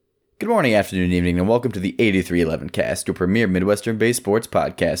Good morning, afternoon, evening, and welcome to the 8311 Cast, your premier Midwestern-based sports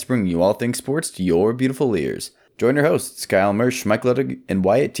podcast, bringing you all things sports to your beautiful ears. Join your hosts, Kyle Mersch, Mike Ludwig, and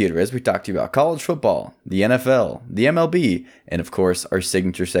Wyatt Teeter as we talk to you about college football, the NFL, the MLB, and of course, our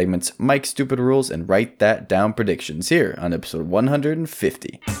signature segments, Mike's Stupid Rules and Write That Down Predictions, here on episode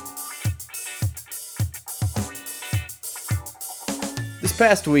 150. This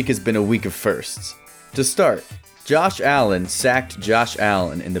past week has been a week of firsts. To start, Josh Allen sacked Josh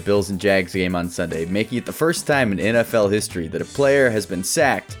Allen in the Bills and Jags game on Sunday, making it the first time in NFL history that a player has been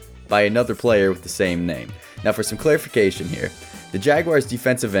sacked by another player with the same name. Now for some clarification here, the Jaguars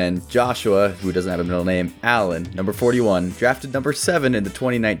defensive end, Joshua, who doesn't have a middle name, Allen, number 41, drafted number 7 in the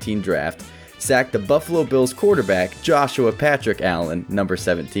 2019 draft, sacked the Buffalo Bills quarterback, Joshua Patrick Allen, number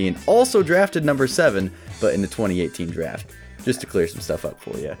 17, also drafted number 7, but in the 2018 draft. Just to clear some stuff up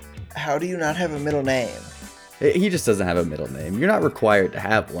for you. How do you not have a middle name? He just doesn't have a middle name. You're not required to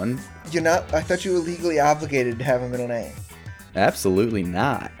have one. You're not? I thought you were legally obligated to have a middle name. Absolutely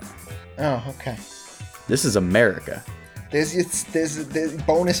not. Oh, okay. This is America. There's a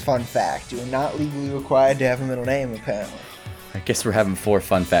bonus fun fact. You are not legally required to have a middle name, apparently. I guess we're having 4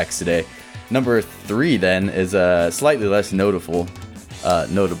 fun facts today. Number 3, then, is slightly less notable,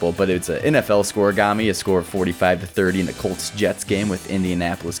 but it's an NFL scoregami, a score of 45-30 in the Colts-Jets game with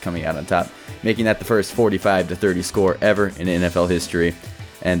Indianapolis coming out on top, making that the first 45-30 score ever in NFL history.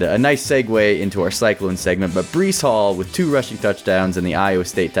 And a nice segue into our Cyclone segment, but Breece Hall, with 2 rushing touchdowns in the Iowa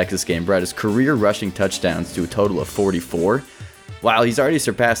State-Texas game, brought his career rushing touchdowns to a total of 44. While he's already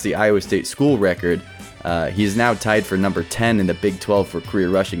surpassed the Iowa State school record, he is now tied for number 10 in the Big 12 for career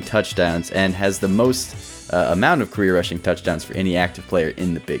rushing touchdowns and has the most amount of career rushing touchdowns for any active player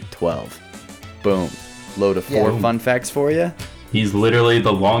in the Big 12. Boom. Load of 4 fun facts for you. He's literally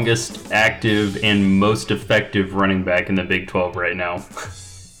the longest active and most effective running back in the Big 12 right now.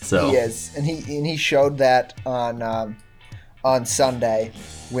 So he is, and he showed that on Sunday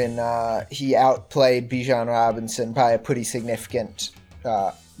when he outplayed Bijan Robinson by a pretty significant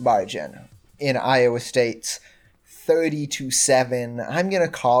margin in Iowa State's 30-7. I'm gonna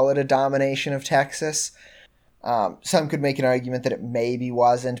call it a domination of Texas. Some could make an argument that it maybe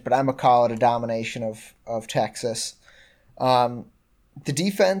wasn't, but I'm gonna call it a domination of Texas. The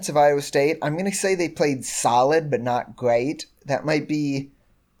defense of Iowa State, I'm gonna say they played solid but not great. That might be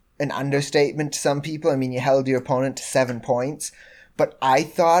an understatement to some people. I mean, you held your opponent to 7 points, but I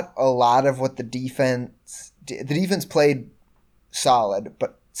thought a lot of what the defense played solid,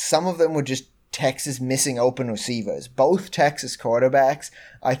 but some of them were just Texas missing open receivers. Both Texas quarterbacks,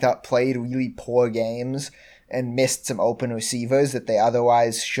 I thought, played really poor games and missed some open receivers that they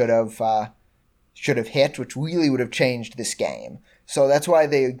otherwise should have hit, which really would have changed this game. So that's why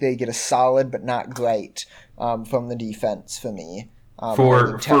they get a solid but not great from the defense for me.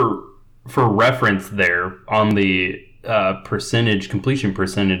 For reference there, on the completion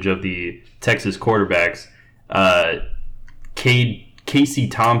percentage of the Texas quarterbacks, Casey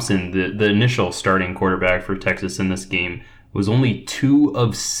Thompson, the initial starting quarterback for Texas in this game, was only 2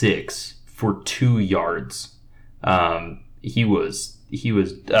 of 6 for 2 yards. He was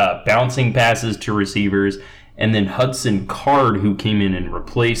bouncing passes to receivers, and then Hudson Card, who came in and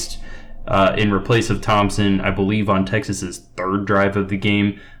replace of Thompson, I believe on Texas's 3rd drive of the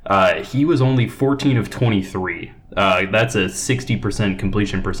game, he was only 14 of 23. That's a 60%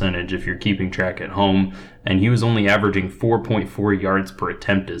 completion percentage if you're keeping track at home, and he was only averaging 4.4 yards per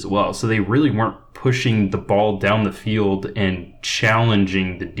attempt as well. So they really weren't pushing the ball down the field and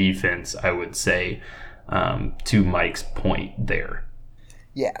challenging the defense, I would say, to Mike's point there.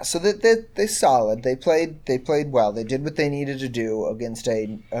 Yeah, so they're solid. They played well. They did what they needed to do against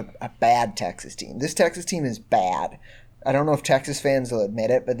a bad Texas team. This Texas team is bad. I don't know if Texas fans will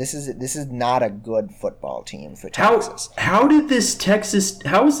admit it, but this is not a good football team for Texas. How is this Texas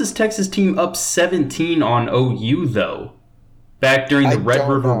team up 17 on OU though? Back during the Red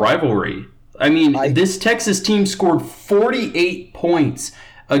River rivalry. I mean, this Texas team scored 48 points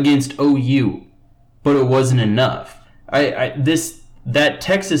against OU, but it wasn't enough. That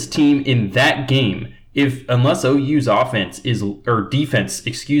Texas team in that game, unless OU's defense is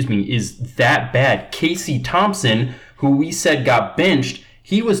that bad, Casey Thompson, who we said got benched,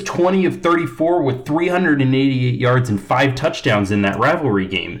 he was 20 of 34 with 388 yards and 5 touchdowns in that rivalry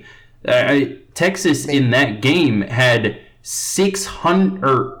game. Texas in that game had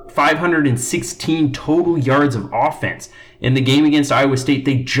 516 total yards of offense. In the game against Iowa State,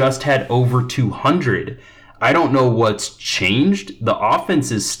 they just had over 200. I don't know what's changed. The offense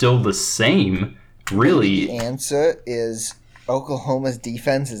is still the same, really. The answer is Oklahoma's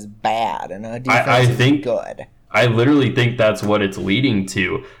defense is bad, and our defense is good. I literally think that's what it's leading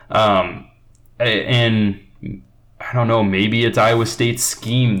to. And I don't know, maybe it's Iowa State's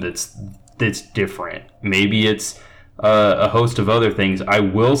scheme that's different. Maybe it's a host of other things. I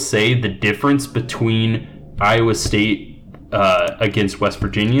will say the difference between Iowa State against West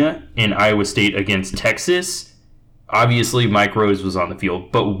Virginia and Iowa State against Texas, obviously Mike Rose was on the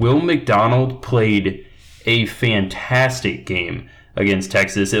field, but Will McDonald played a fantastic game against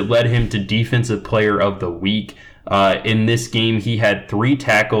Texas. It led him to Defensive Player of the Week. In this game, he had 3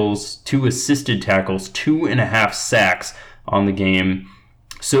 tackles, 2 assisted tackles, 2.5 sacks on the game.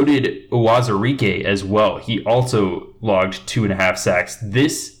 So did Uwazurike as well. He also logged 2.5 sacks.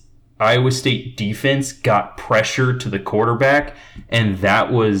 This Iowa State defense got pressure to the quarterback, and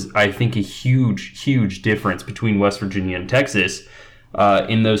that was, I think, a huge, huge difference between West Virginia and Texas.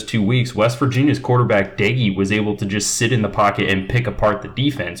 In those 2 weeks, West Virginia's quarterback, Daggy, was able to just sit in the pocket and pick apart the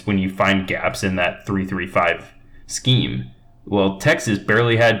defense when you find gaps in that 3-3-5 scheme. Well, Texas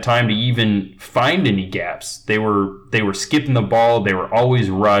barely had time to even find any gaps. They were skipping the ball. They were always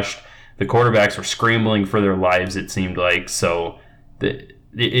rushed. The quarterbacks were scrambling for their lives, it seemed like. So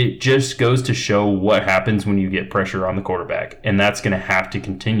it just goes to show what happens when you get pressure on the quarterback. And that's going to have to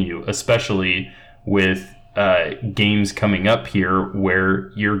continue, especially with games coming up here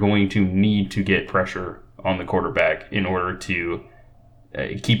where you're going to need to get pressure on the quarterback in order to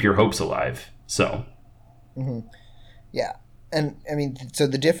keep your hopes alive. So, yeah. And I mean, so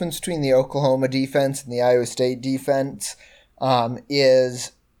the difference between the Oklahoma defense and the Iowa State defense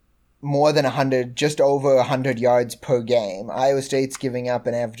is more than 100, just over 100 yards per game. Iowa State's giving up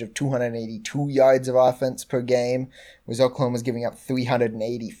an average of 282 yards of offense per game, whereas Oklahoma's giving up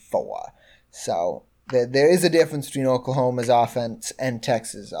 384. So there is a difference between Oklahoma's offense and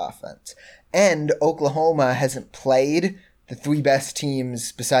Texas' offense. And Oklahoma hasn't played the 3 best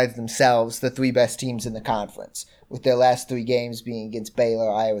teams besides themselves, the 3 best teams in the conference, with their last 3 games being against Baylor,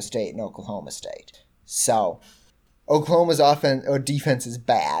 Iowa State, and Oklahoma State. So Oklahoma's offense or defense is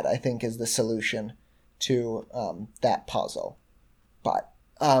bad, I think, is the solution to that puzzle. But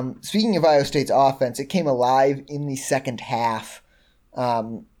speaking of Iowa State's offense, it came alive in the second half.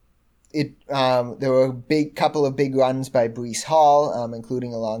 There were a couple of big runs by Breece Hall,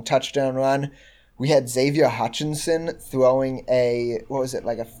 including a long touchdown run. We had Xavier Hutchinson throwing a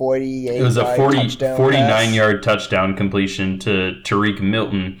 48-yard It was a 49-yard pass. touchdown completion to Tariq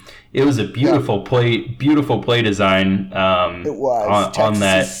Milton. It was a beautiful play design. It was. On Texas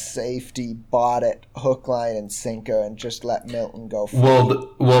that safety bought it hook, line, and sinker and just let Milton go free.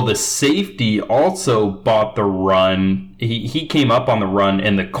 Well, the safety also bought the run. He came up on the run,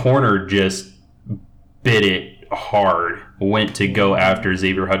 and the corner just bit it hard, went to go after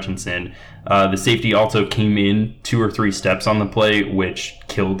Xavier Hutchinson. The safety also came in 2 or 3 steps on the play, which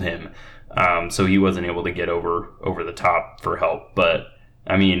killed him. So he wasn't able to get over the top for help. But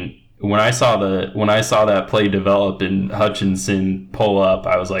I mean, when I saw that play develop and Hutchinson pull up,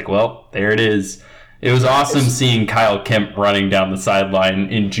 I was like, well, there it is. It was awesome seeing Kyle Kemp running down the sideline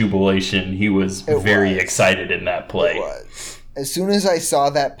in jubilation. He was very excited in that play. It was. As soon as I saw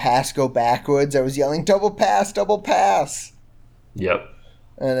that pass go backwards, I was yelling, double pass, double pass. Yep.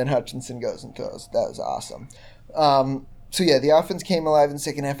 And then Hutchinson goes and throws. That was awesome. So yeah, the offense came alive in the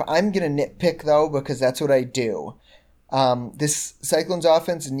second half. I'm going to nitpick, though, because that's what I do. This Cyclones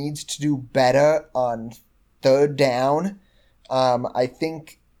offense needs to do better on third down. I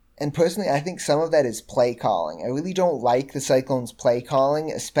think some of that is play calling. I really don't like the Cyclones' play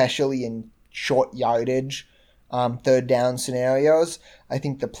calling, especially in short yardage third down scenarios. I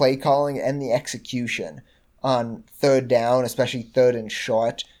think the play calling and the execution on third down, especially third and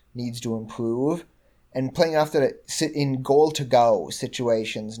short, needs to improve. And playing after in goal-to-go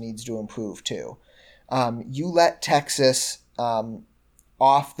situations needs to improve too. You let Texas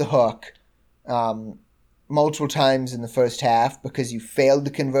off the hook multiple times in the first half because you failed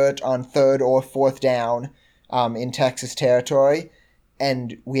to convert on third or fourth down in Texas territory,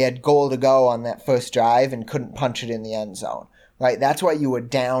 and we had goal to go on that first drive and couldn't punch it in the end zone. Right? That's why you were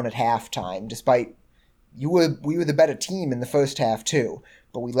down at halftime, despite we were the better team in the first half too,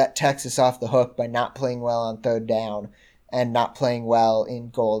 but we let Texas off the hook by not playing well on third down and not playing well in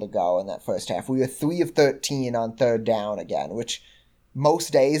goal to go in that first half. We were 3 of 13 on third down again, which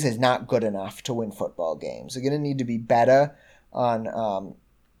most days is not good enough to win football games. We're going to need to be better on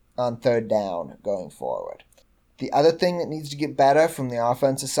third down going forward. The other thing that needs to get better from the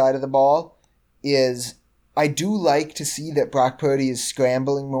offensive side of the ball is I do like to see that Brock Purdy is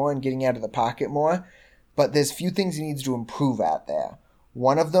scrambling more and getting out of the pocket more, but there's a few things he needs to improve at there.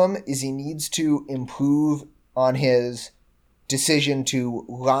 One of them is he needs to improve on his decision to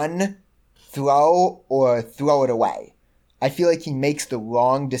run throw or throw it away. I feel like he makes the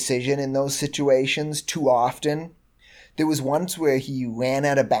wrong decision in those situations too often. There was once where he ran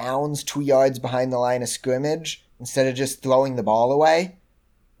out of bounds 2 yards behind the line of scrimmage instead of just throwing the ball away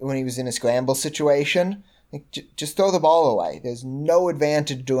when he was in a scramble situation. Like, just throw the ball away. There's no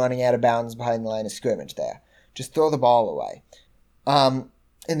advantage to running out of bounds behind the line of scrimmage there. Just throw the ball away.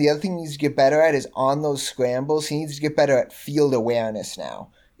 And the other thing he needs to get better at is on those scrambles, he needs to get better at field awareness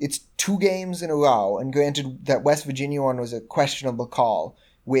now. It's 2 games in a row, and granted that West Virginia one was a questionable call,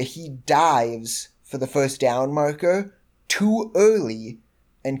 where he dives for the first down marker too early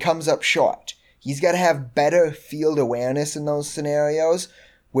and comes up short. He's got to have better field awareness in those scenarios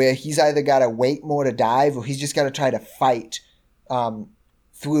where he's either got to wait more to dive or he's just got to try to fight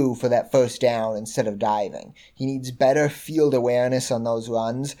through for that first down instead of diving. He needs better field awareness on those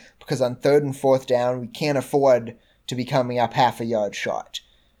runs because on 3rd and 4th down, we can't afford to be coming up half a yard short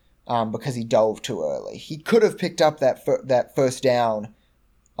because he dove too early. He could have picked up that first down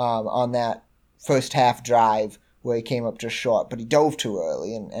on that first half drive where he came up just short, but he dove too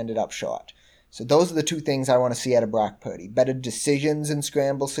early and ended up short. So those are the 2 things I want to see out of Brock Purdy. Better decisions in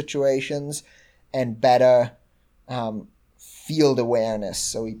scramble situations and better field awareness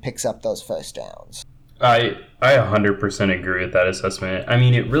so he picks up those first downs. I 100% agree with that assessment. I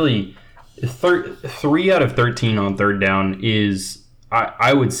mean, it really, 3 out of 13 on 3rd down is,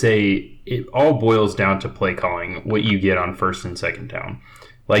 I would say, it all boils down to play calling, what you get on 1st and 2nd down.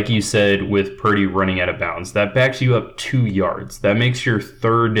 Like you said, with Purdy running out of bounds, that backs you up 2 yards. That makes your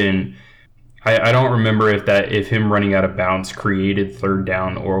 3rd and I don't remember if him running out of bounds created 3rd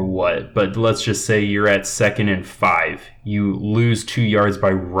down or what, but let's just say you're at 2nd and 5. You lose 2 yards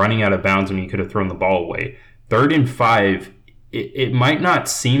by running out of bounds when you could have thrown the ball away. 3rd and 5, it might not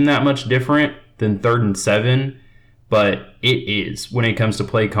seem that much different than 3rd and 7, but it is when it comes to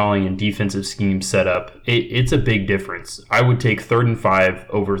play calling and defensive scheme setup. It's a big difference. I would take 3rd and 5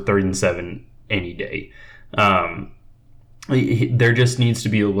 over 3rd and 7 any day. There just needs to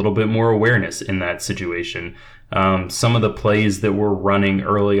be a little bit more awareness in that situation. Some of the plays that we're running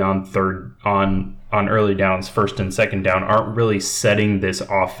early on early downs, 1st and 2nd down, aren't really setting this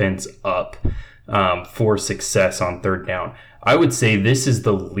offense up for success on 3rd down. I would say this is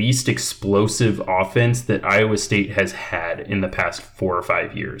the least explosive offense that Iowa State has had in the past 4 or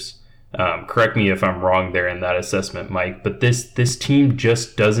 5 years. Correct me if I'm wrong there in that assessment, Mike, but this team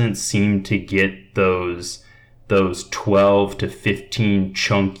just doesn't seem to get those 12 to 15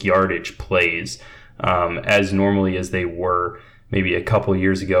 chunk yardage plays as normally as they were maybe a couple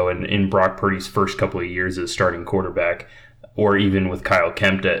years ago in Brock Purdy's first couple of years as starting quarterback, or even with Kyle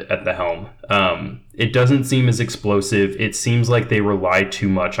Kempt at the helm. It doesn't seem as explosive. It seems like they rely too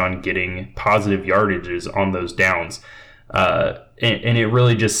much on getting positive yardages on those downs. And it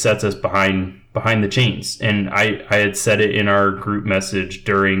really just sets us behind the chains. And I had said it in our group message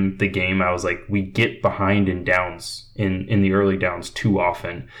during the game. I was like, we get behind in downs, in the early downs too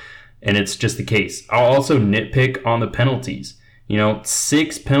often. And it's just the case. I'll also nitpick on the penalties.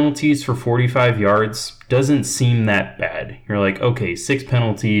 6 penalties for 45 yards doesn't seem that bad. You're like, okay, 6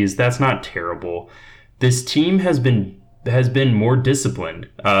 penalties, that's not terrible. This team has been more disciplined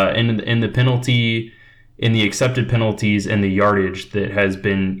in the penalty, in the accepted penalties and the yardage that has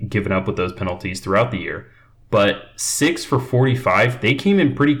been given up with those penalties throughout the year. But 6 for 45, they came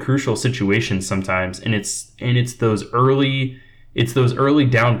in pretty crucial situations sometimes, and it's those early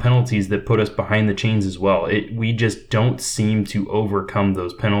down penalties that put us behind the chains as well. We just don't seem to overcome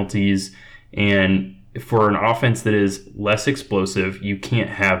those penalties, and for an offense that is less explosive, you can't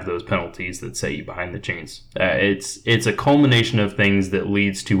have those penalties that set you behind the chains. It's a culmination of things that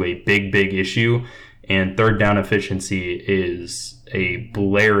leads to a big issue, and 3rd down efficiency is a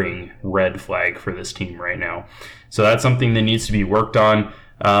blaring red flag for this team right now. So that's something that needs to be worked on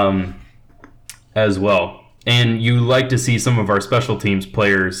as well. And you like to see some of our special teams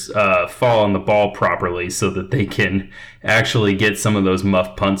players fall on the ball properly so that they can actually get some of those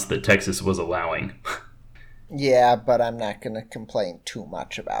muff punts that Texas was allowing. Yeah, but I'm not going to complain too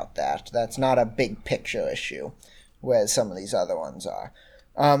much about that. That's not a big picture issue, whereas some of these other ones are.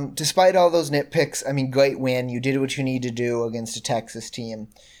 Despite all those nitpicks, I mean, great win. You did what you need to do against a Texas team.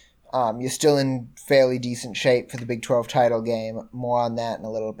 You're still in fairly decent shape for the Big 12 title game. More on that in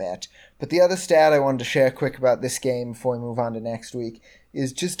a little bit. But the other stat I wanted to share quick about this game before we move on to next week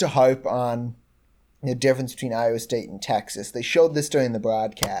is just to harp on the difference between Iowa State and Texas. They showed this during the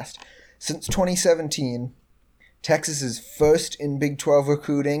broadcast. Since 2017, Texas is first in Big 12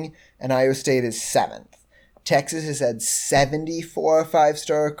 recruiting, and Iowa State is 7th. Texas has had 74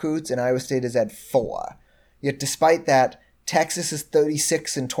 5-star recruits, and Iowa State has had 4. Yet despite that, Texas is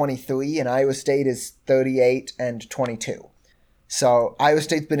 36-23, and Iowa State is 38-22. So Iowa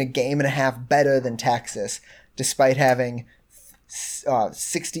State's been a game and a half better than Texas, despite having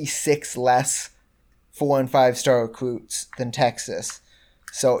 66 less 4- and 5-star recruits than Texas.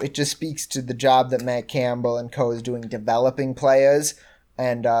 So it just speaks to the job that Matt Campbell and co is doing developing players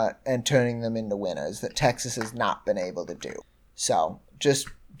and turning them into winners that Texas has not been able to do. So just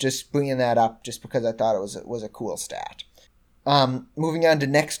bringing that up just because I thought it was a cool stat. Moving on to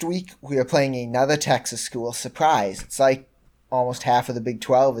next week, we are playing another Texas school. Surprise! It's like almost half of the Big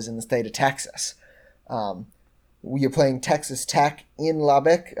 12 is in the state of Texas. We are playing Texas Tech in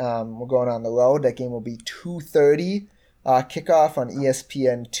Lubbock. We're going on the road. That game will be 2:30 kickoff on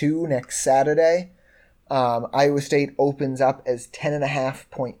ESPN2 next Saturday. Iowa State opens up as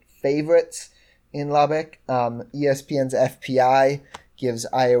 10.5-point favorites in Lubbock. ESPN's FPI gives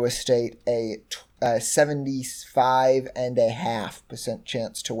Iowa State a 75.5%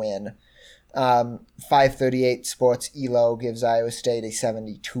 chance to win. 538 Sports ELO gives Iowa State a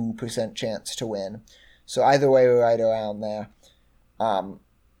 72% chance to win. So either way, we're right around there.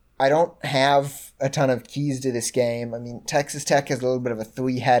 I don't have a ton of keys to this game. I mean, Texas Tech has a little bit of a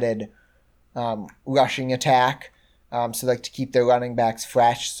three-headed rushing attack. So they like to keep their running backs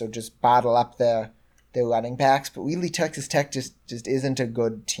fresh, so just bottle up their running backs. But really, Texas Tech just isn't a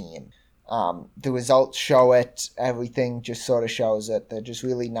good team. The results show it. Everything just sort of shows it. They're just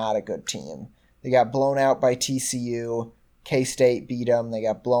really not a good team. They got blown out by TCU. K-State beat them. They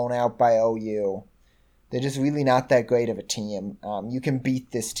got blown out by OU. They're just really not that great of a team. You can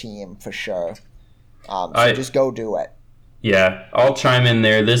beat this team for sure. So just go do it. Yeah, I'll chime in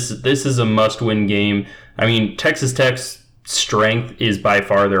there. This is a must-win game. I mean, Texas Tech's strength is by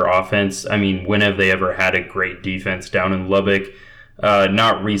far their offense. I mean, when have they ever had a great defense down in Lubbock?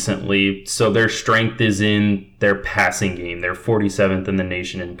 Not recently. So their strength is in their passing game. They're 47th in the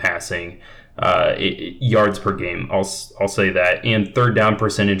nation in passing yards per game. I'll say that. And third down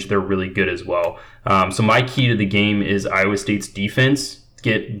percentage, they're really good as well. So my key to the game is Iowa State's defense.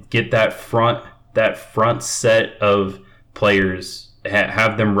 Get that front set of players.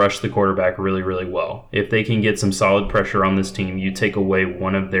 Have them rush the quarterback really, really well. If they can get some solid pressure on this team, you take away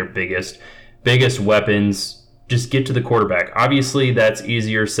one of their biggest weapons. Just get to the quarterback. Obviously, that's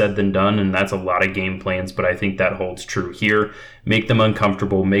easier said than done, and that's a lot of game plans, but I think that holds true here. Make them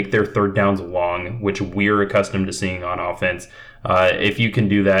uncomfortable, make their third downs long, which we're accustomed to seeing on offense. If you can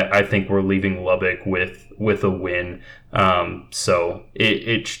do that, I think we're leaving Lubbock with a win. So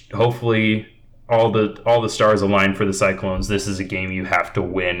it hopefully all the stars align for the Cyclones. This is a game you have to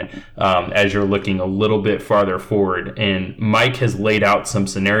win as you're looking a little bit farther forward. And Mike has laid out some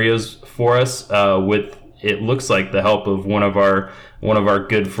scenarios for us with, it looks like, the help of one of our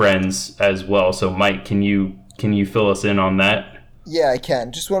good friends as well. So Mike, can you fill us in on that? Yeah, I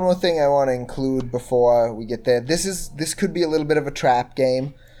can. Just one more thing I want to include before we get there. This could be a little bit of a trap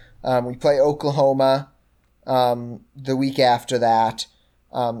game. We play Oklahoma the week after that.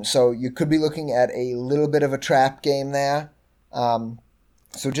 So you could be looking at a little bit of a trap game there.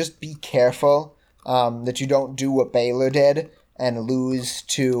 So just be careful that you don't do what Baylor did and lose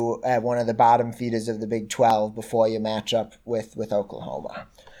to one of the bottom feeders of the Big 12 before you match up with Oklahoma.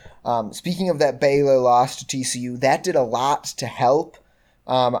 Speaking of that Baylor loss to TCU, that did a lot to help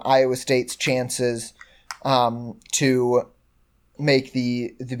Iowa State's chances to make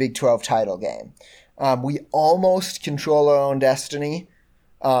the Big 12 title game. We almost control our own destiny.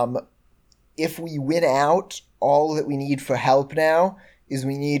 If we win out, all that we need for help now is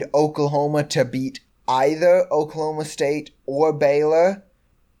we need Oklahoma to beat either Oklahoma State or Baylor,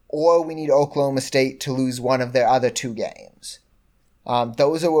 or we need Oklahoma State to lose one of their other two games.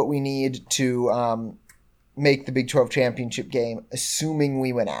 Those are what we need to make the Big 12 championship game, assuming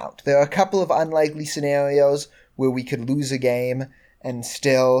we win out. There are a couple of unlikely scenarios where we could lose a game and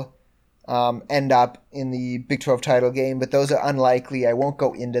still end up in the Big 12 title game, but those are unlikely. I won't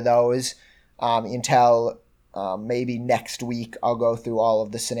go into those until maybe next week. I'll go through all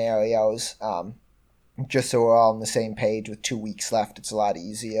of the scenarios just so we're all on the same page. With 2 weeks left, it's a lot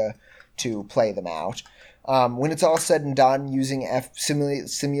easier to play them out. When it's all said and done,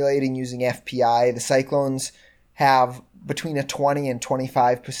 simulating using FPI, the Cyclones have between a 20 and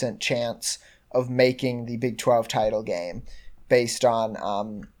 25% chance of making the Big 12 title game based on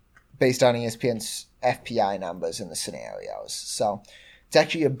ESPN's FPI numbers in the scenarios. So it's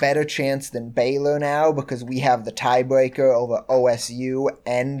actually a better chance than Baylor now because we have the tiebreaker over OSU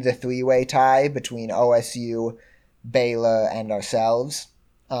and the three-way tie between OSU, Baylor, and ourselves.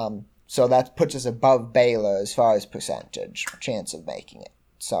 So that puts us above Baylor as far as percentage chance of making it.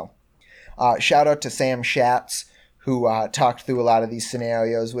 So shout out to Sam Schatz, who talked through a lot of these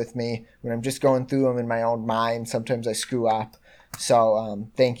scenarios with me. When I'm just going through them in my own mind, sometimes I screw up. So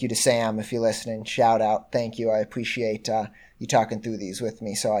thank you to Sam if you're listening. Shout out. Thank you. I appreciate you talking through these with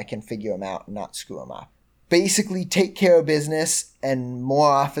me so I can figure them out and not screw them up. Basically, take care of business, and more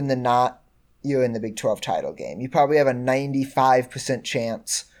often than not, you're in the Big 12 title game. You probably have a 95%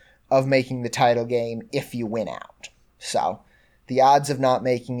 chance of making the title game if you win out. So the odds of not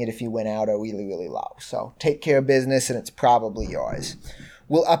making it if you win out are really, really low. So take care of business, and it's probably yours.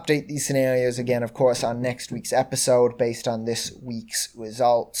 We'll update these scenarios again, of course, on next week's episode based on this week's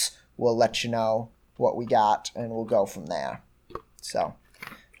results. We'll let you know what we got, and we'll go from there. So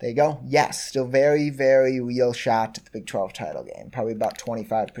there you go. Yes, still very, very real shot at the Big 12 title game, probably about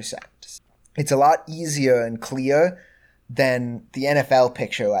 25%. It's a lot easier and clear than the NFL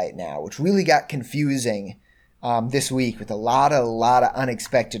picture right now, which really got confusing this week with a lot of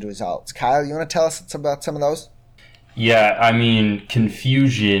unexpected results. Kyle, you want to tell us about some of those? Yeah, I mean,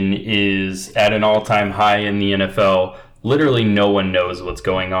 confusion is at an all-time high in the NFL. Literally no one knows what's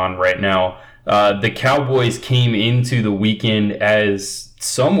going on right now. The Cowboys came into the weekend as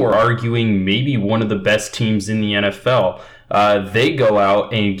some were arguing maybe one of the best teams in the NFL. They go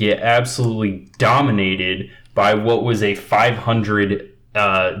out and get absolutely dominated by what was a 500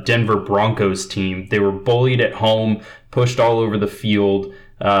 Denver Broncos team. They were bullied at home, pushed all over the field.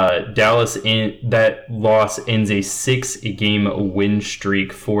 Dallas, that loss ends a 6-game win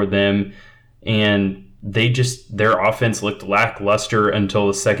streak for them, and their offense looked lackluster until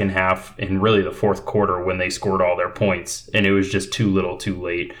the second half and really the fourth quarter when they scored all their points, and it was just too little too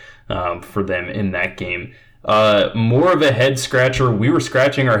late for them in that game. More of a head scratcher. We were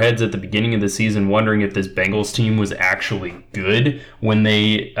scratching our heads at the beginning of the season wondering if this Bengals team was actually good when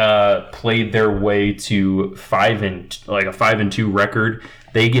they played their way to a 5-2 record.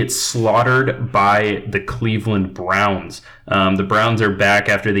 They get slaughtered by the Cleveland Browns. The Browns are back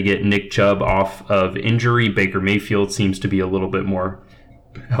after they get Nick Chubb off of injury. Baker Mayfield seems to be a little bit more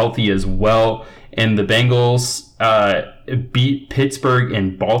healthy as well. And the Bengals beat Pittsburgh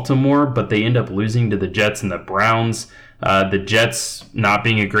and Baltimore, but they end up losing to the Jets and the Browns. The Jets not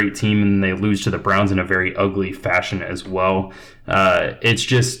being a great team, and they lose to the Browns in a very ugly fashion as well. It's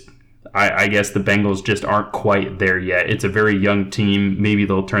just, I guess the Bengals just aren't quite there yet. It's a very young team. Maybe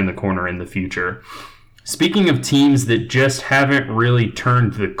they'll turn the corner in the future. Speaking of teams that just haven't really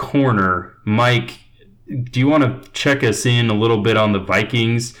turned the corner, Mike, do you want to check us in a little bit on the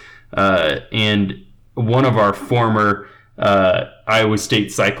Vikings and one of our former Iowa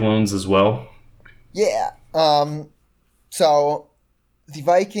State Cyclones as well? Yeah. So the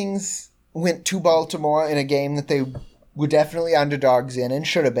Vikings went to Baltimore in a game that they were definitely underdogs in and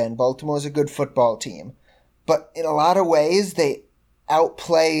should have been. Baltimore's a good football team. But in a lot of ways, they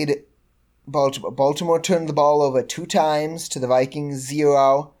outplayed Baltimore. Baltimore turned the ball over 2 times to the Vikings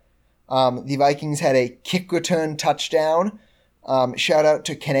 0. The Vikings had a kick return touchdown. Shout out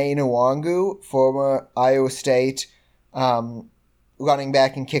to Kene Nwangu, former Iowa State running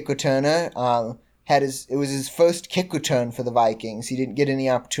back and kick returner. It was his first kick return for the Vikings. He didn't get any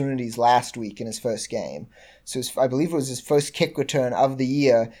opportunities last week in his first game. So I believe it was his first kick return of the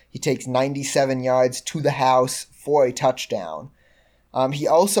year. He takes 97 yards to the house for a touchdown. He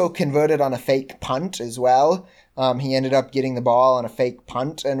also converted on a fake punt as well. He ended up getting the ball on a fake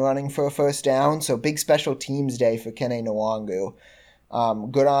punt and running for a first down. So big special teams day for Kene Nwangu.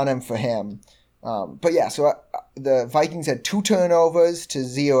 Good on him for him. But yeah, so the Vikings had 2 turnovers to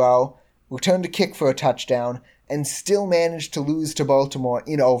 0, returned a kick for a touchdown, and still managed to lose to Baltimore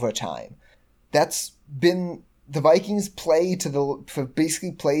in overtime. That's been the Vikings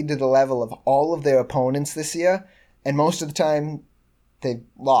basically played to the level of all of their opponents this year, and most of the time they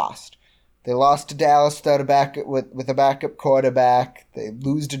lost. They lost to Dallas without with a backup quarterback. They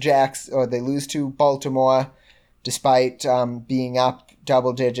lose to Baltimore despite being up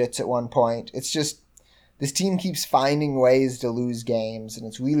double digits at one point. It's just this team keeps finding ways to lose games, and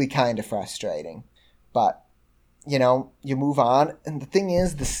it's really kind of frustrating. But, you move on. And the thing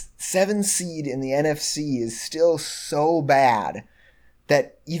is, the 7 seed in the NFC is still so bad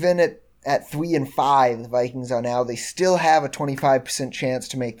that even at 3 and 5, the Vikings are now, they still have a 25% chance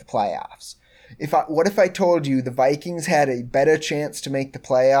to make the playoffs. What if I told you the Vikings had a better chance to make the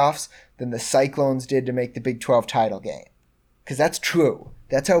playoffs than the Cyclones did to make the Big 12 title game? Because that's true.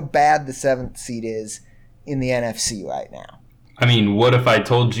 That's how bad the 7th seed is in the NFC right now. I mean, what if I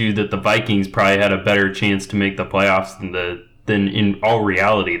told you that the Vikings probably had a better chance to make the playoffs than in all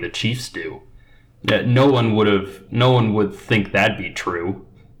reality the Chiefs do? That no one would think that'd be true,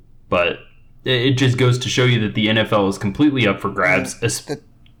 but it just goes to show you that the NFL is completely up for grabs.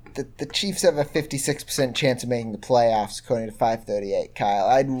 the Chiefs have a 56% chance of making the playoffs, according to 538. Kyle,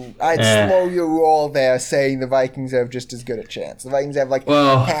 I'd slow your roll there, saying the Vikings have just as good a chance. The Vikings have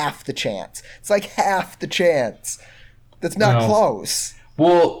half the chance. It's like half the chance. That's not close.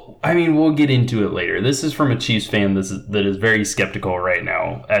 Well, I mean, we'll get into it later. This is from a Chiefs fan that is very skeptical right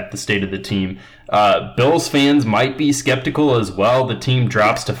now at the state of the team. Bills fans might be skeptical as well. The team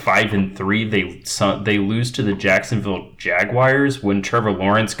drops to 5-3. They lose to the Jacksonville Jaguars when Trevor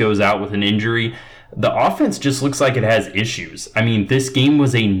Lawrence goes out with an injury. The offense just looks like it has issues. I mean, this game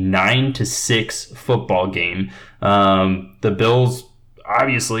was a 9-6 football game. The Bills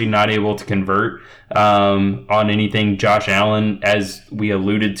obviously not able to convert on anything. Josh Allen, as we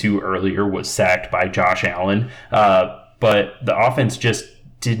alluded to earlier, was sacked by Josh Allen. But the offense just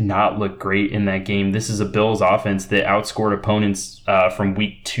did not look great in that game. This is a Bills offense that outscored opponents from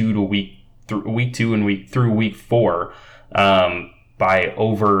week 2 and through week 4 by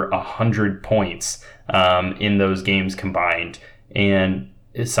over 100 points in those games combined. And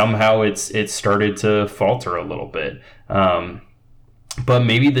somehow it started to falter a little bit. But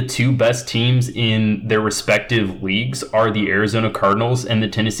maybe the two best teams in their respective leagues are the Arizona Cardinals and the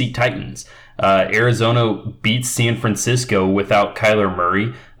Tennessee Titans. Arizona beats San Francisco without Kyler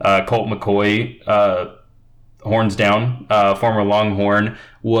Murray. Colt McCoy, horns down, former Longhorn,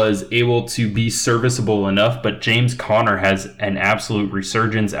 was able to be serviceable enough, but James Conner has an absolute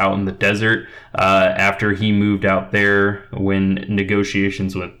resurgence out in the desert after he moved out there when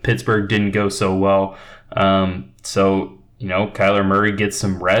negotiations with Pittsburgh didn't go so well. Kyler Murray gets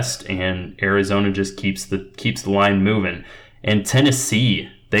some rest, and Arizona just keeps the line moving. And Tennessee,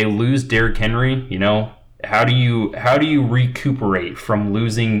 they lose Derrick Henry. How do you recuperate from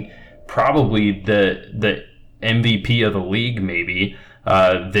losing probably the MVP of the league maybe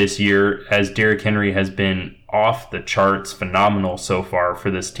this year, as Derrick Henry has been off the charts, phenomenal so far for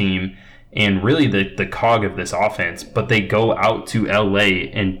this team, and really the cog of this offense. But they go out to LA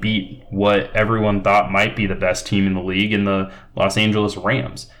and beat what everyone thought might be the best team in the league in the Los Angeles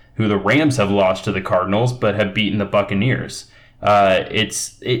Rams, who the Rams have lost to the Cardinals but have beaten the Buccaneers.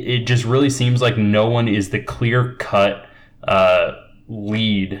 It just really seems like no one is the clear-cut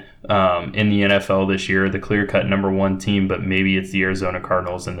lead in the NFL this year, the clear-cut number one team, but maybe it's the Arizona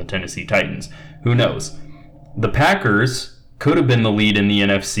Cardinals and the Tennessee Titans. Who knows? The Packers could have been the lead in the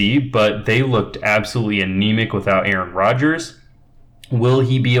NFC, but they looked absolutely anemic without Aaron Rodgers. Will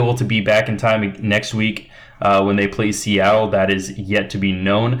he be able to be back in time next week when they play Seattle? That is yet to be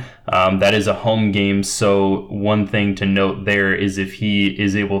known. That is a home game, so one thing to note there is if he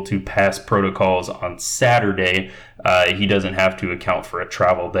is able to pass protocols on Saturday, he doesn't have to account for a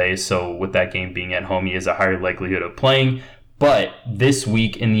travel day. So with that game being at home, he has a higher likelihood of playing. But this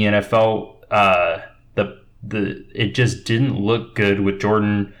week in the NFL, it just didn't look good with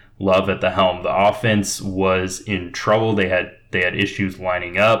Jordan Love at the helm. The offense was in trouble. They had issues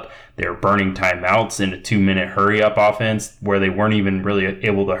lining up. They were burning timeouts in a 2-minute hurry-up offense where they weren't even really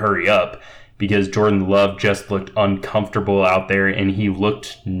able to hurry up because Jordan Love just looked uncomfortable out there, and he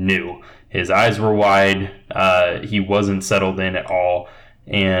looked new. His eyes were wide. He wasn't settled in at all,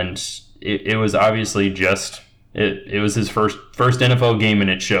 and it was obviously just it was his first NFL game, and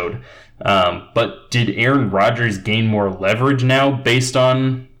it showed. But did Aaron Rodgers gain more leverage now based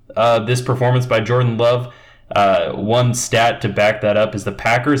on this performance by Jordan Love? One stat to back that up is the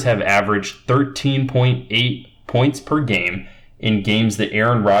Packers have averaged 13.8 points per game in games that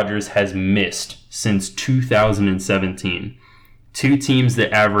Aaron Rodgers has missed since 2017. Two teams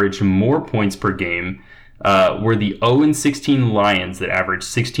that averaged more points per game were the 0-16 Lions that averaged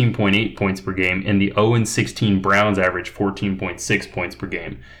 16.8 points per game, and the 0-16 Browns averaged 14.6 points per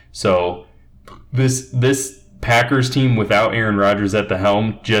game. So this Packers team without Aaron Rodgers at the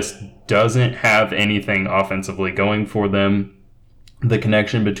helm just doesn't have anything offensively going for them. The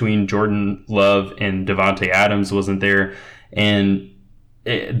connection between Jordan Love and Devontae Adams wasn't there, and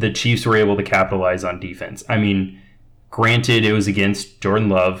the Chiefs were able to capitalize on defense. I mean, granted, it was against Jordan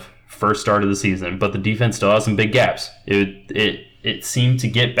Love, first start of the season, but the defense still has some big gaps. It seemed to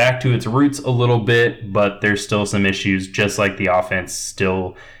get back to its roots a little bit, but there's still some issues, just like the offense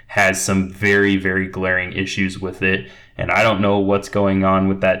still has some very, very glaring issues with it. And I don't know what's going on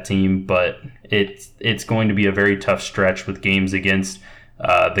with that team, but it's going to be a very tough stretch with games against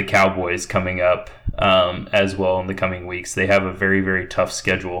the Cowboys coming up as well in the coming weeks. They have a very, very tough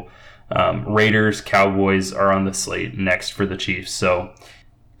schedule. Raiders, Cowboys are on the slate next for the Chiefs. So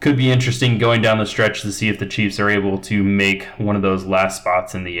could be interesting going down the stretch to see if the Chiefs are able to make one of those last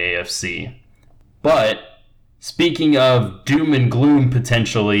spots in the AFC. But speaking of doom and gloom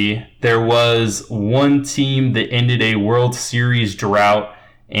potentially, there was one team that ended a World Series drought,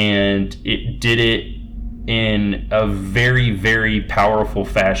 and it did it in a very, very powerful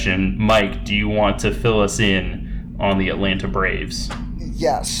fashion. Mike, do you want to fill us in on the Atlanta Braves?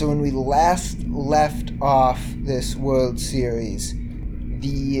 Yeah, so when we last left off this World Series,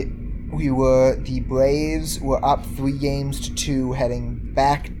 the Braves were up 3-2 heading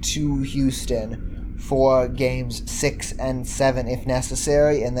back to Houston for games 6 and 7 if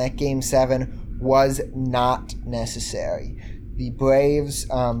necessary, and that game 7 was not necessary. The Braves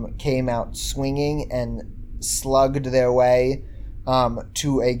came out swinging and slugged their way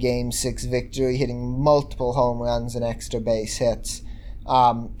to a Game 6 victory, hitting multiple home runs and extra base hits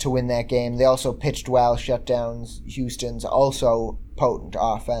to win that game. They also pitched well, shut down Houston's also potent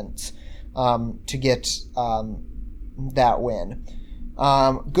offense to get that win.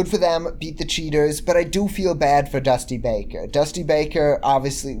 Good for them, beat the cheaters, but I do feel bad for Dusty Baker. Dusty Baker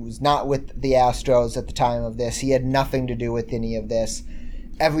obviously was not with the Astros at the time of this. He had nothing to do with any of this.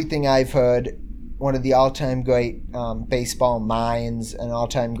 Everything I've heard, one of the all-time great baseball minds and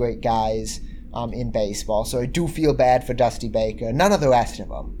all-time great guys in baseball. So I do feel bad for Dusty Baker. None of the rest of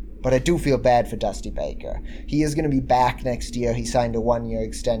them, but I do feel bad for Dusty Baker. He is going to be back next year. He signed a 1-year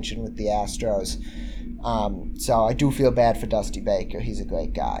extension with the Astros. So I do feel bad for Dusty Baker. He's a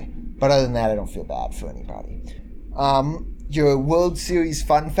great guy. But other than that, I don't feel bad for anybody. Your World Series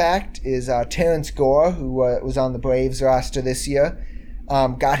fun fact is Terrence Gore, who was on the Braves roster this year,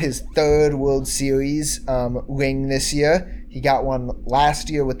 got his 3rd World Series ring this year. He got one last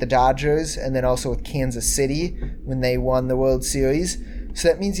year with the Dodgers and then also with Kansas City when they won the World Series. So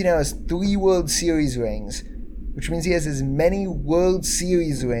that means he now has 3 World Series rings, which means he has as many World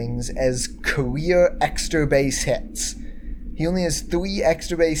Series rings as career extra base hits. He only has 3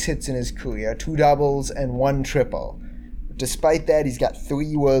 extra base hits in his career, 2 doubles and 1 triple. But despite that, he's got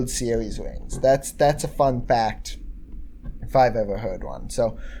 3 World Series rings. That's a fun fact, if I've ever heard one.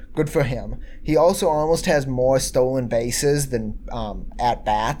 So good for him. He also almost has more stolen bases than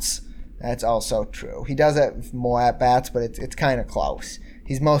at-bats. That's also true. He does have more at-bats, but it's kind of close.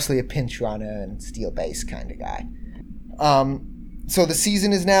 He's mostly a pinch runner and steal base kind of guy. So the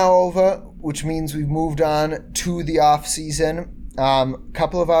season is now over, which means we've moved on to the off-season.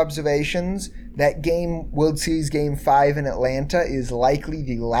 Couple of observations. That game, World Series Game 5 in Atlanta, is likely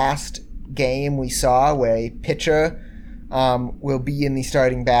the last game we saw where a pitcher will be in the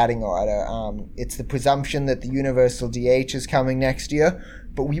starting batting order. It's the presumption that the universal DH is coming next year,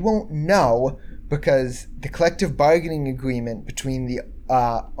 but we won't know because the collective bargaining agreement between the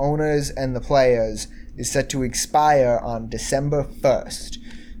owners and the players is set to expire on December 1st.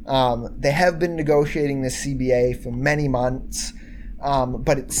 They have been negotiating this CBA for many months,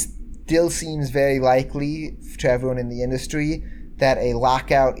 but it still seems very likely to everyone in the industry that a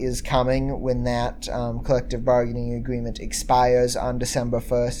lockout is coming when that collective bargaining agreement expires on December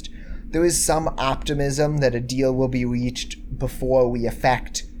 1st. There is some optimism that a deal will be reached before we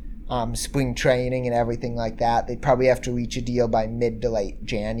affect spring training and everything like that. They'd probably have to reach a deal by mid to late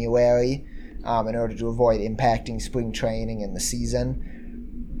January in order to avoid impacting spring training and the season.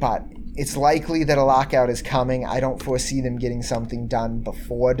 But it's likely that a lockout is coming. I don't foresee them getting something done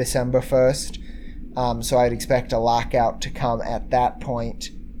before December 1st. So I'd expect a lockout to come at that point.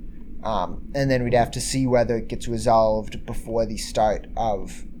 And then we'd have to see whether it gets resolved before the start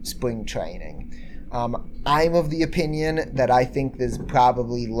of spring training. I'm of the opinion that I think there's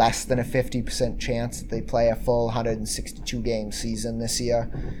probably less than a 50% chance that they play a full 162-game season this year.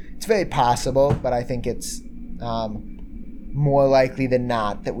 It's very possible, but I think it's more likely than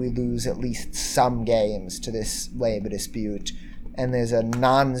not that we lose at least some games to this labor dispute, and there's a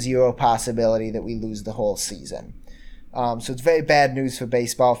non-zero possibility that we lose the whole season. So it's very bad news for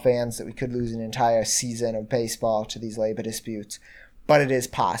baseball fans that we could lose an entire season of baseball to these labor disputes, but it is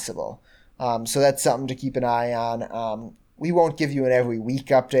possible. So that's something to keep an eye on. We won't give you an every week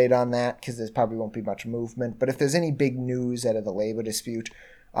update on that because there probably won't be much movement. But if there's any big news out of the labor dispute,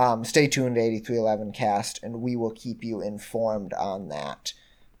 stay tuned to 8311 Cast, and we will keep you informed on that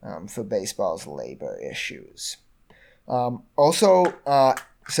for baseball's labor issues. Also,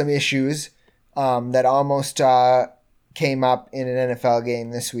 some issues that almost came up in an NFL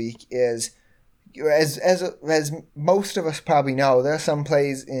game this week is, as most of us probably know, there are some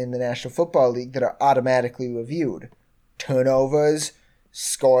plays in the National Football League that are automatically reviewed. Turnovers,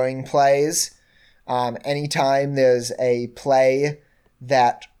 scoring plays. Anytime there's a play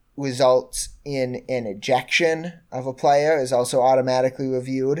that results in an ejection of a player is also automatically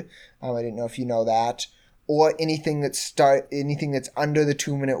reviewed. I didn't know if you know that. Or anything that's under the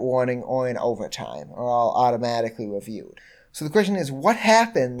 2-minute warning or in overtime are all automatically reviewed. So the question is, what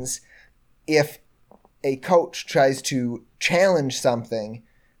happens if a coach tries to challenge something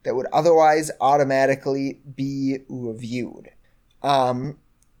that would otherwise automatically be reviewed.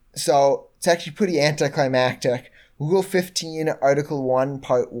 So it's actually pretty anticlimactic. Rule 15, Article 1,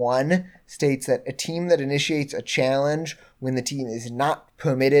 Part 1 states that a team that initiates a challenge when the team is not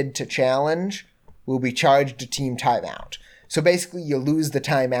permitted to challenge will be charged a team timeout. So basically you lose the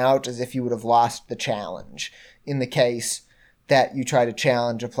timeout as if you would have lost the challenge in the case that you try to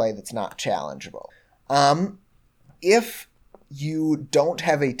challenge a play that's not challengeable. If you don't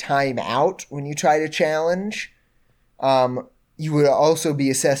have a timeout when you try to challenge, you would also be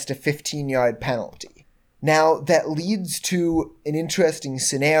assessed a 15-yard penalty. Now, that leads to an interesting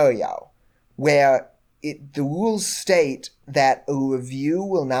scenario where the rules state that a review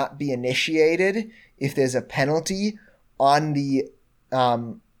will not be initiated if there's a penalty on the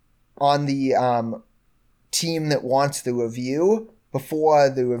team that wants the review before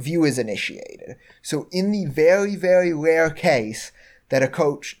the review is initiated. So in the very, very rare case that a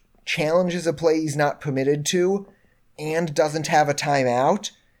coach challenges a play he's not permitted to and doesn't have a timeout,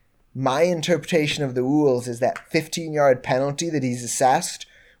 my interpretation of the rules is that 15-yard penalty that he's assessed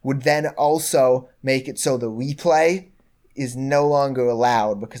would then also make it so the replay is no longer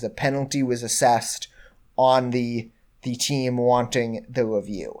allowed because a penalty was assessed on the team wanting the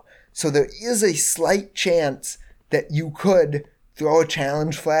review. So there is a slight chance that you could throw a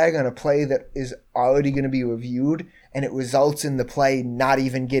challenge flag on a play that is already going to be reviewed, and it results in the play not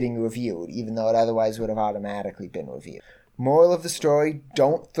even getting reviewed, even though it otherwise would have automatically been reviewed. Moral of the story,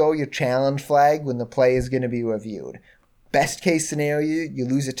 don't throw your challenge flag when the play is going to be reviewed. Best case scenario, you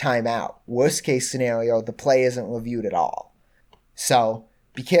lose a timeout. Worst case scenario, the play isn't reviewed at all. So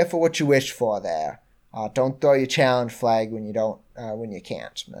be careful what you wish for there. Don't throw your challenge flag when you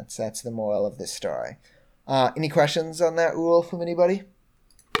can't. That's the moral of this story. Any questions on that rule from anybody?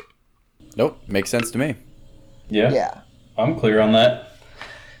 Nope, makes sense to me. Yeah. I'm clear on that.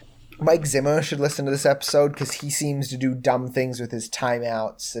 Mike Zimmer should listen to this episode because he seems to do dumb things with his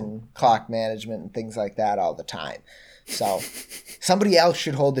timeouts and clock management and things like that all the time. So somebody else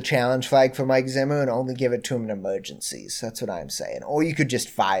should hold the challenge flag for Mike Zimmer and only give it to him in emergencies. That's what I'm saying. Or you could just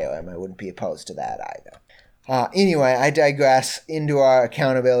fire him. I wouldn't be opposed to that either. Anyway, I digress into our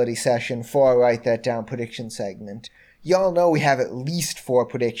accountability session for our Write That Down prediction segment. Y'all know we have at least 4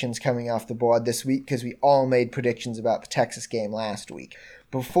 predictions coming off the board this week because we all made predictions about the Texas game last week.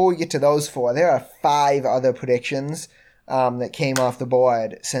 Before we get to those 4, there are 5 other predictions that came off the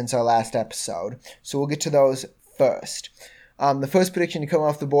board since our last episode. So we'll get to those first. The first prediction to come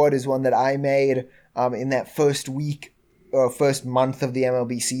off the board is one that I made in that first week or first month of the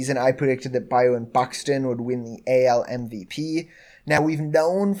MLB season. I predicted that Byron Buxton would win the AL MVP. Now, we've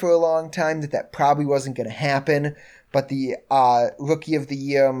known for a long time that probably wasn't going to happen, but the Rookie of the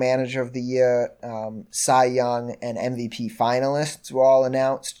Year, Manager of the Year, Cy Young, and MVP finalists were all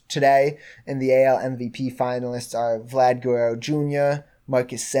announced today, and the AL MVP finalists are Vlad Guerrero Jr.,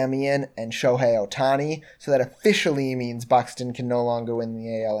 Marcus Semien, and Shohei Ohtani, so that officially means Buxton can no longer win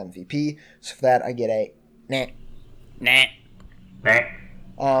the AL MVP, so for that I get a nah.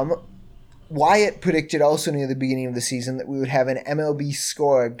 Wyatt predicted also near the beginning of the season that we would have an MLB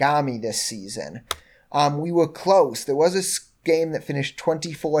scoregami this season. We were close. There was a game that finished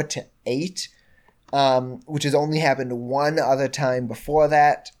 24-8, which has only happened one other time before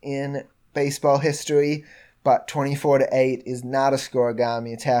that in baseball history, but 24-8 is not a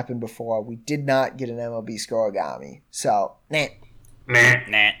scoregami. It's happened before. We did not get an MLB scoregami, so nah.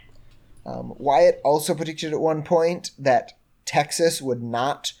 Wyatt also predicted at one point that Texas would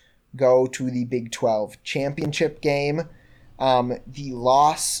not go to the Big 12 championship game. The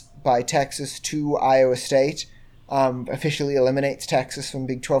loss by Texas to Iowa State officially eliminates Texas from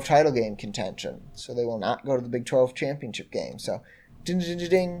Big 12 title game contention. So they will not go to the Big 12 championship game. So,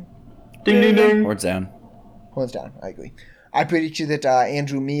 ding. Horns down. Horns down, I agree. I predicted that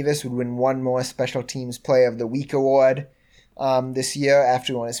Andrew Mevis would win one more Special Teams Player of the Week award this year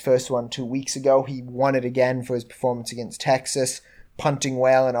after he won his first one 2 weeks ago. He won it again for his performance against Texas, punting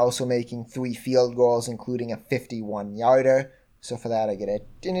well and also making 3 field goals, including a 51-yarder. So for that, I get a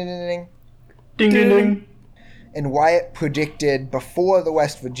ding. And Wyatt predicted before the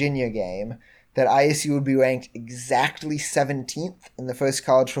West Virginia game that ISU would be ranked exactly 17th in the first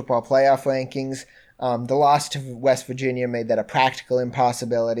college football playoff rankings. The loss to West Virginia made that a practical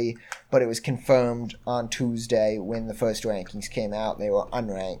impossibility, but it was confirmed on Tuesday when the first rankings came out. They were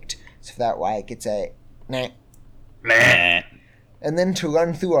unranked. So for that, Wyatt gets a nah. And then to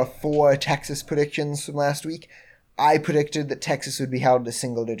run through our 4 Texas predictions from last week, I predicted that Texas would be held to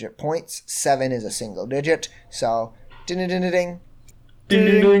single-digit points. 7 is a single digit, so ding.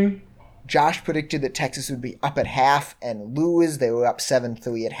 Josh predicted that Texas would be up at half and lose. They were up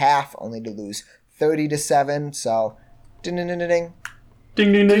 7-3 at half, only to lose 30-7. So, ding ding ding ding ding.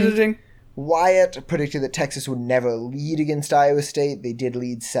 Ding, ding, ding, ding. Wyatt predicted that Texas would never lead against Iowa State. They did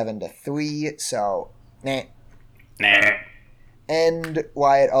lead 7-3, so nah. And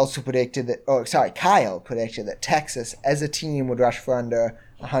Wyatt also predicted that, Kyle predicted that Texas as a team would rush for under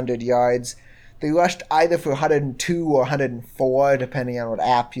 100 yards. They rushed either for 102 or 104, depending on what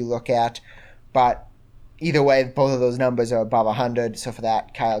app you look at. But either way, both of those numbers are above 100. So for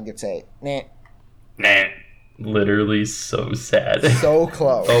that, Kyle gets a nah. Nah. Literally so sad. So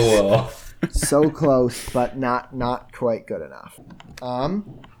close. Oh, well. So close, but not quite good enough.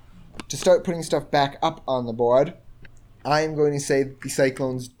 To start putting stuff back up on the board, I am going to say that the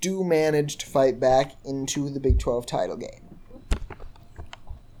Cyclones do manage to fight back into the Big 12 title game.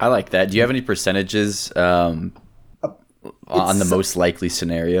 I like that. Do you have any percentages on the most likely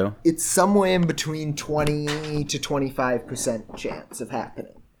scenario? It's somewhere in between 20 to 25% chance of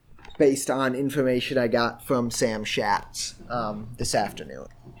happening, based on information I got from Sam Schatz this afternoon.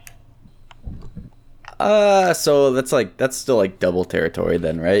 So that's still like double territory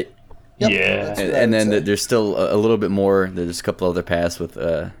then, right? Yep, Yeah. And then there's still a little bit more. There's a couple other paths with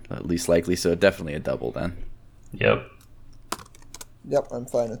at least likely, so definitely a double then. Yep. Yep, I'm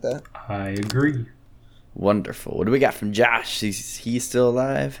fine with that. I agree. Wonderful. What do we got from Josh? He's still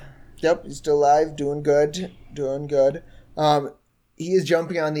alive? Yep, he's still alive, doing good. He is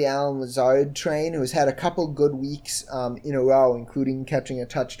jumping on the Allen Lazard train, who has had a couple good weeks in a row, including catching a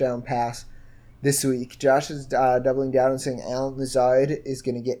touchdown pass this week. Josh is doubling down and saying Allen Lazard is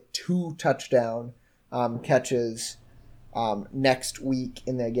going to get 2 touchdown catches next week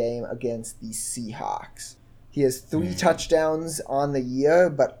in their game against the Seahawks. He has 3 touchdowns on the year,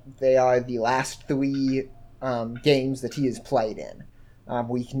 but they are the last 3 games that he has played in.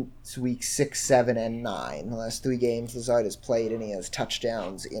 Week 6, 7, and 9. The last 3 games Lazard has played, and he has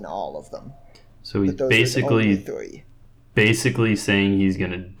touchdowns in all of them. So he's But those are only 3. basically saying he's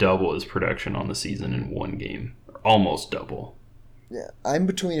going to double his production on the season in one game. Almost double. Yeah, I'm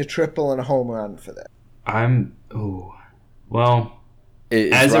between a triple and a home run for that.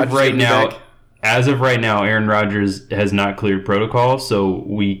 Is As of right now, Aaron Rodgers has not cleared protocol, so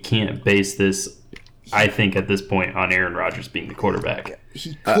we can't base this, I think, at this point, on Aaron Rodgers being the quarterback.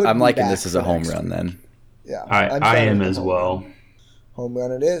 I'm liking this as a home run then. Yeah, I am as well. Home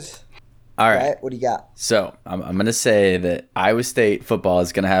run it is. All right. What do you got? So I'm going to say that Iowa State football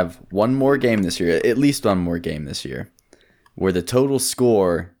is going to have one more game this year, at least one more game this year, where the total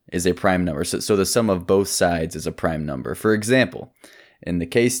score is a prime number. So the sum of both sides is a prime number. For example, in the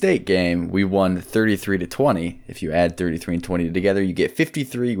K-State game, we won 33-20. If you add 33 and 20 together, you get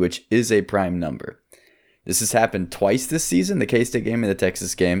 53, which is a prime number. This has happened twice this season, the K-State game and the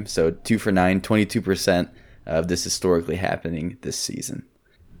Texas game. So 2 for 9, 22% of this historically happening this season.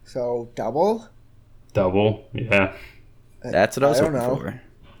 So double? Double, yeah. That's what I was hoping know. for.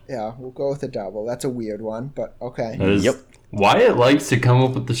 Yeah, we'll go with a double. That's a weird one, but okay. Yep. Wyatt likes to come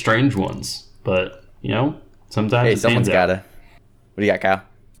up with the strange ones, but, sometimes Hey, it someone's stands out. got to. What do you got, Kyle?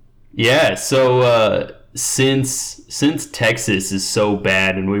 Yeah, so since Texas is so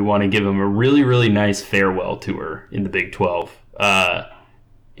bad and we want to give them a really, really nice farewell tour in the Big 12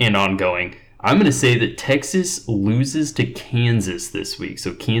 and ongoing, I'm going to say that Texas loses to Kansas this week.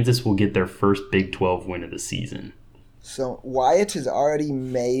 So Kansas will get their first Big 12 win of the season. So Wyatt has already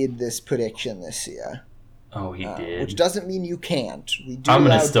made this prediction this year. Oh, he did. Which doesn't mean you can't. I'm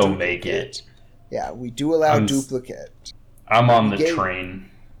going to still make it. Yeah, we do allow duplicate. I'm on the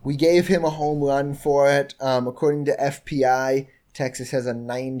train. We gave him a home run for it. According to FPI, Texas has a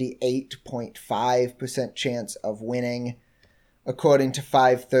 98.5% chance of winning. According to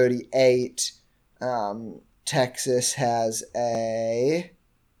 538, Texas has a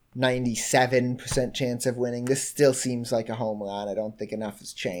 97% chance of winning. This still seems like a home run. I don't think enough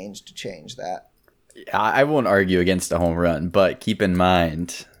has changed to change that. I won't argue against a home run, but keep in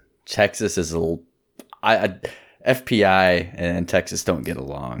mind, Texas is a little... FPI and Texas don't get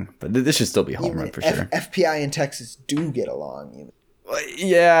along, but this should still be a home run for sure. FPI and Texas do get along.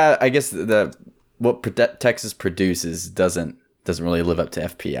 Yeah, I guess what Texas produces doesn't really live up to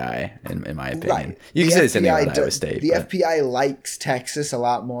FPI in my opinion. Right. You can say the same thing about Iowa State. The FPI likes Texas a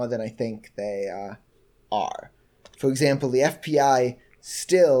lot more than I think they are. For example, the FPI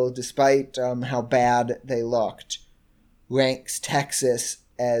still, despite how bad they looked, ranks Texas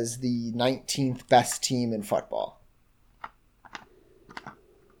as the 19th best team in football.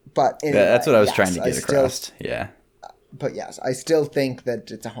 But anyway, that's what I was trying to get across. Yeah. But yes, I still think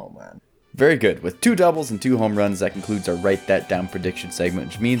that it's a home run. Very good. With 2 doubles and 2 home runs, that concludes our Write That Down prediction segment,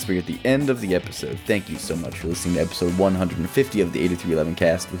 which means we're at the end of the episode. Thank you so much for listening to episode 150 of the 8311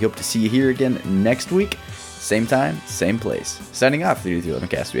 cast. We hope to see you here again next week. Same time, same place. Signing off for the 8311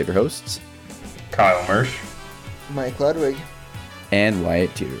 cast, we have your hosts, Kyle Mersch, Mike Ludwig. and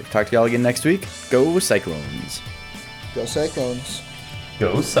Wyatt Teeter. Talk to y'all again next week. Go Cyclones. Go Cyclones.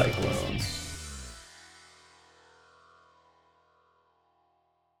 Go Cyclones.